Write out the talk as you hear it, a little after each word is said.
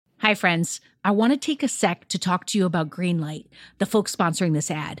Hi, friends. I want to take a sec to talk to you about Greenlight, the folks sponsoring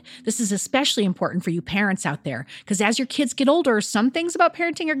this ad. This is especially important for you parents out there, because as your kids get older, some things about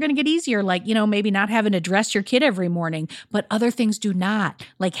parenting are going to get easier, like, maybe not having to dress your kid every morning, but other things do not,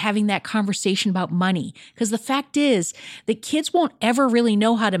 like having that conversation about money. Because the fact is that kids won't ever really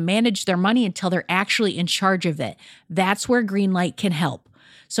know how to manage their money until they're actually in charge of it. That's where Greenlight can help.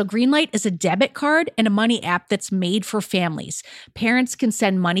 So Greenlight is a debit card and a money app that's made for families. Parents can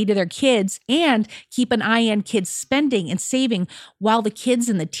send money to their kids and keep an eye on kids' spending and saving, while the kids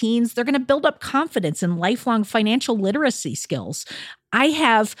and the teens, they're going to build up confidence and lifelong financial literacy skills. I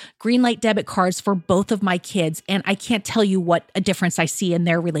have Greenlight debit cards for both of my kids, and I can't tell you what a difference I see in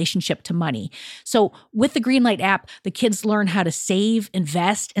their relationship to money. So with the Greenlight app, the kids learn how to save,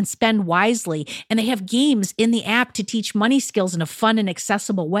 invest, and spend wisely, and they have games in the app to teach money skills in a fun and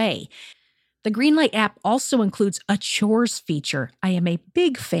accessible way. The Greenlight app also includes a chores feature. I am a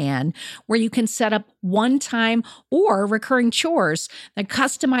big fan, where you can set up one-time or recurring chores that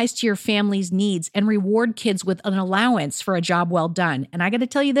customize to your family's needs and reward kids with an allowance for a job well done. And I got to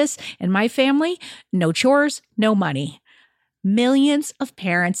tell you this, in my family, no chores, no money. Millions of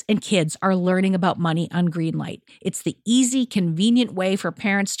parents and kids are learning about money on Greenlight. It's the easy, convenient way for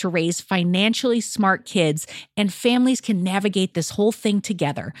parents to raise financially smart kids, and families can navigate this whole thing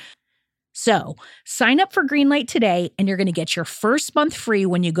together. So sign up for Greenlight today, and you're going to get your first month free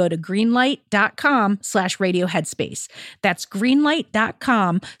when you go to greenlight.com/Radio Headspace. That's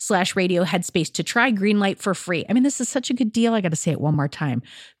greenlight.com/Radio Headspace to try Greenlight for free. I mean, this is such a good deal. I got to say it one more time.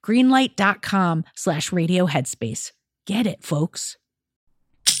 Greenlight.com/Radio Headspace. Get it, folks.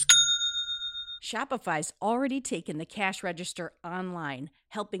 Shopify's already taken the cash register online,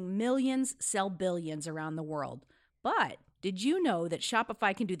 helping millions sell billions around the world. But did you know that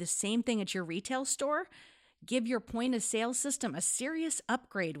Shopify can do the same thing at your retail store? Give your point of sale system a serious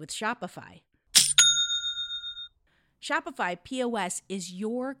upgrade with Shopify. Shopify POS is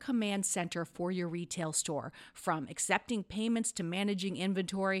your command center for your retail store. From accepting payments to managing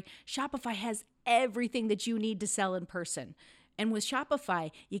inventory, Shopify has everything that you need to sell in person. And with Shopify,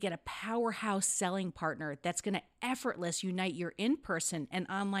 you get a powerhouse selling partner that's going to effortlessly unite your in-person and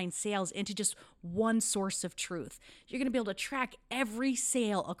online sales into just one source of truth. You're going to be able to track every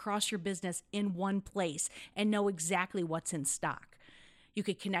sale across your business in one place and know exactly what's in stock. You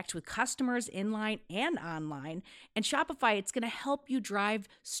could connect with customers inline and online. And Shopify, it's going to help you drive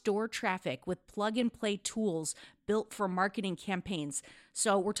store traffic with plug-and-play tools built for marketing campaigns.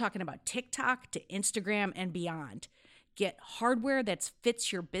 So we're talking about TikTok to Instagram and beyond. Get hardware that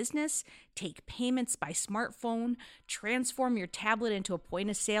fits your business, take payments by smartphone, transform your tablet into a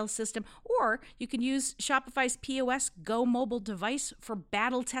point-of-sale system, or you can use Shopify's POS Go mobile device for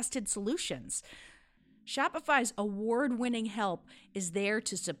battle-tested solutions. Shopify's award-winning help is there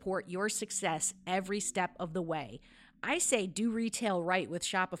to support your success every step of the way. I say do retail right with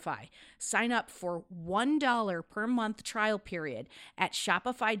Shopify. Sign up for $1 per month trial period at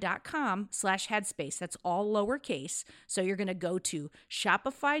shopify.com/headspace. That's all lowercase. So you're going to go to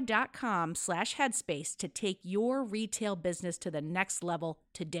shopify.com/headspace to take your retail business to the next level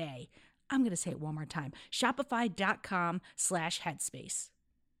today. I'm going to say it one more time. Shopify.com/headspace.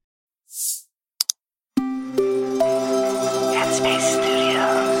 Headspace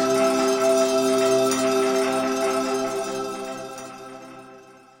Studios.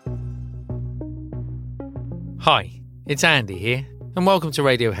 Hi, it's Andy here, and welcome to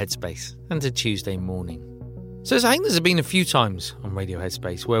Radio Headspace and to Tuesday morning. So I think there's been a few times on Radio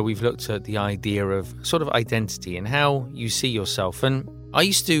Headspace where we've looked at the idea of sort of identity and how you see yourself. And I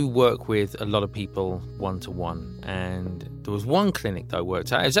used to work with a lot of people one-to-one, and there was one clinic that I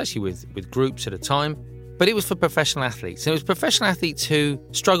worked at. It was actually with groups at a time, but it was for professional athletes. And it was professional athletes who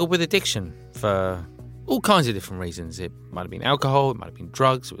struggled with addiction for all kinds of different reasons. It might have been alcohol, it might have been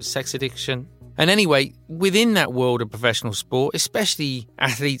drugs, it was sex addiction. And anyway, within that world of professional sport, especially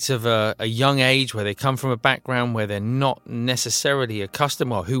athletes of a young age where they come from a background where they're not necessarily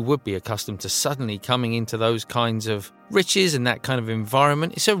accustomed, or who would be accustomed to suddenly coming into those kinds of riches and that kind of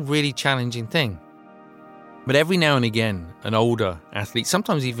environment, it's a really challenging thing. But every now and again, an older athlete,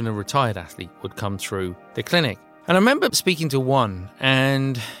 sometimes even a retired athlete, would come through the clinic. And I remember speaking to one,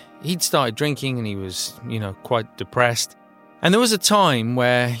 and he'd started drinking and he was, quite depressed. And there was a time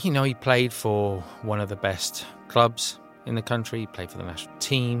where, he played for one of the best clubs in the country. He played for the national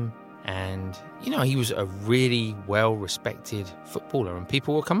team. And, he was a really well-respected footballer. And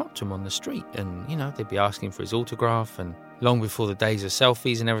people would come up to him on the street and, they'd be asking for his autograph, and long before the days of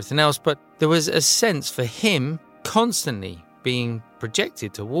selfies and everything else. But there was a sense for him constantly being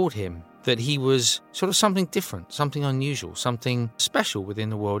projected toward him that he was sort of something different, something unusual, something special within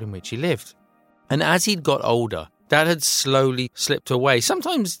the world in which he lived. And as he'd got older, that had slowly slipped away.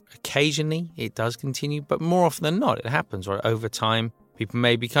 Sometimes, occasionally, it does continue, but more often than not, it happens, right? Over time, people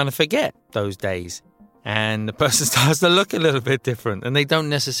maybe kind of forget those days, and the person starts to look a little bit different, and they don't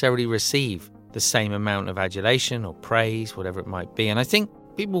necessarily receive the same amount of adulation or praise, whatever it might be. And I think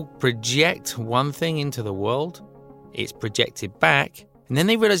people project one thing into the world, it's projected back, and then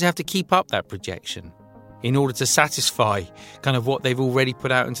they realize they have to keep up that projection in order to satisfy kind of what they've already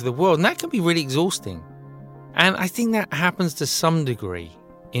put out into the world. And that can be really exhausting. And I think that happens to some degree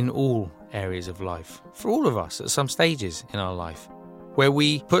in all areas of life, for all of us at some stages in our life, where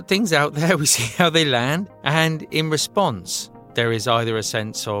we put things out there, we see how they land, and in response, there is either a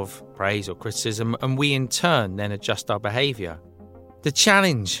sense of praise or criticism, and we in turn then adjust our behaviour. The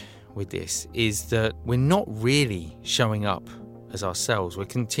challenge with this is that we're not really showing up as ourselves. We're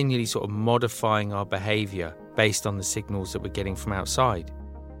continually sort of modifying our behaviour based on the signals that we're getting from outside.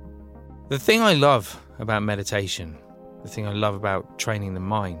 The thing I love about meditation, the thing I love about training the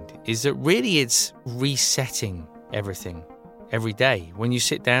mind, is that really it's resetting everything every day. When you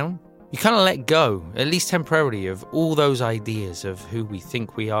sit down, you kind of let go, at least temporarily, of all those ideas of who we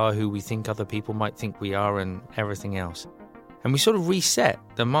think we are, who we think other people might think we are, and everything else. And we sort of reset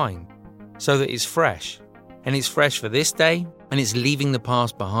the mind so that it's fresh. And it's fresh for this day, and it's leaving the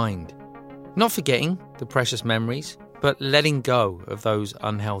past behind. Not forgetting the precious memories, but letting go of those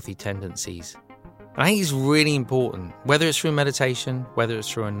unhealthy tendencies. And I think it's really important, whether it's through meditation, whether it's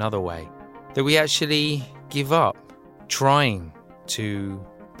through another way, that we actually give up trying to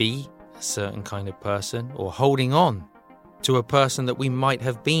be a certain kind of person or holding on to a person that we might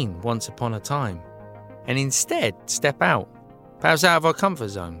have been once upon a time, and instead step out, perhaps out of our comfort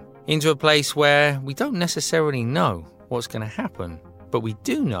zone, into a place where we don't necessarily know what's going to happen, but we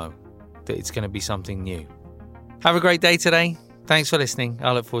do know that it's going to be something new. Have a great day today. Thanks for listening.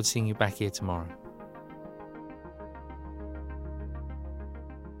 I look forward to seeing you back here tomorrow.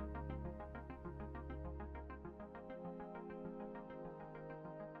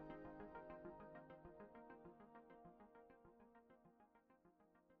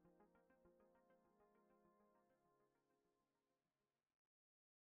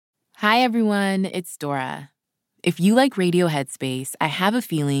 Hi, everyone. It's Dora. If you like Radio Headspace, I have a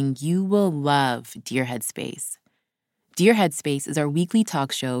feeling you will love Dear Headspace. Dear Headspace is our weekly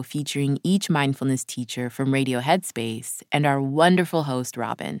talk show featuring each mindfulness teacher from Radio Headspace and our wonderful host,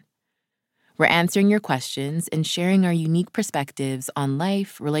 Robin. We're answering your questions and sharing our unique perspectives on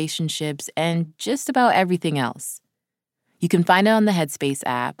life, relationships, and just about everything else. You can find it on the Headspace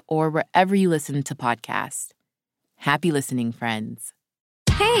app or wherever you listen to podcasts. Happy listening, friends.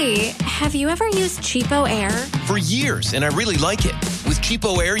 Hey, have you ever used Cheapo Air? For years, and I really like it. With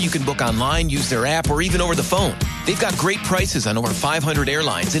Cheapo Air, you can book online, use their app, or even over the phone. They've got great prices on over 500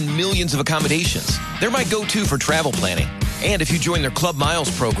 airlines and millions of accommodations. They're my go-to for travel planning. And if you join their Club Miles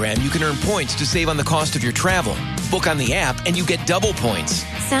program, you can earn points to save on the cost of your travel. Book on the app, and you get double points.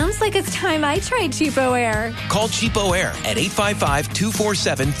 Sounds like it's time I tried Cheapo Air. Call Cheapo Air at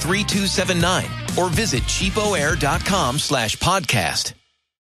 855-247-3279 or visit cheapoair.com/podcast.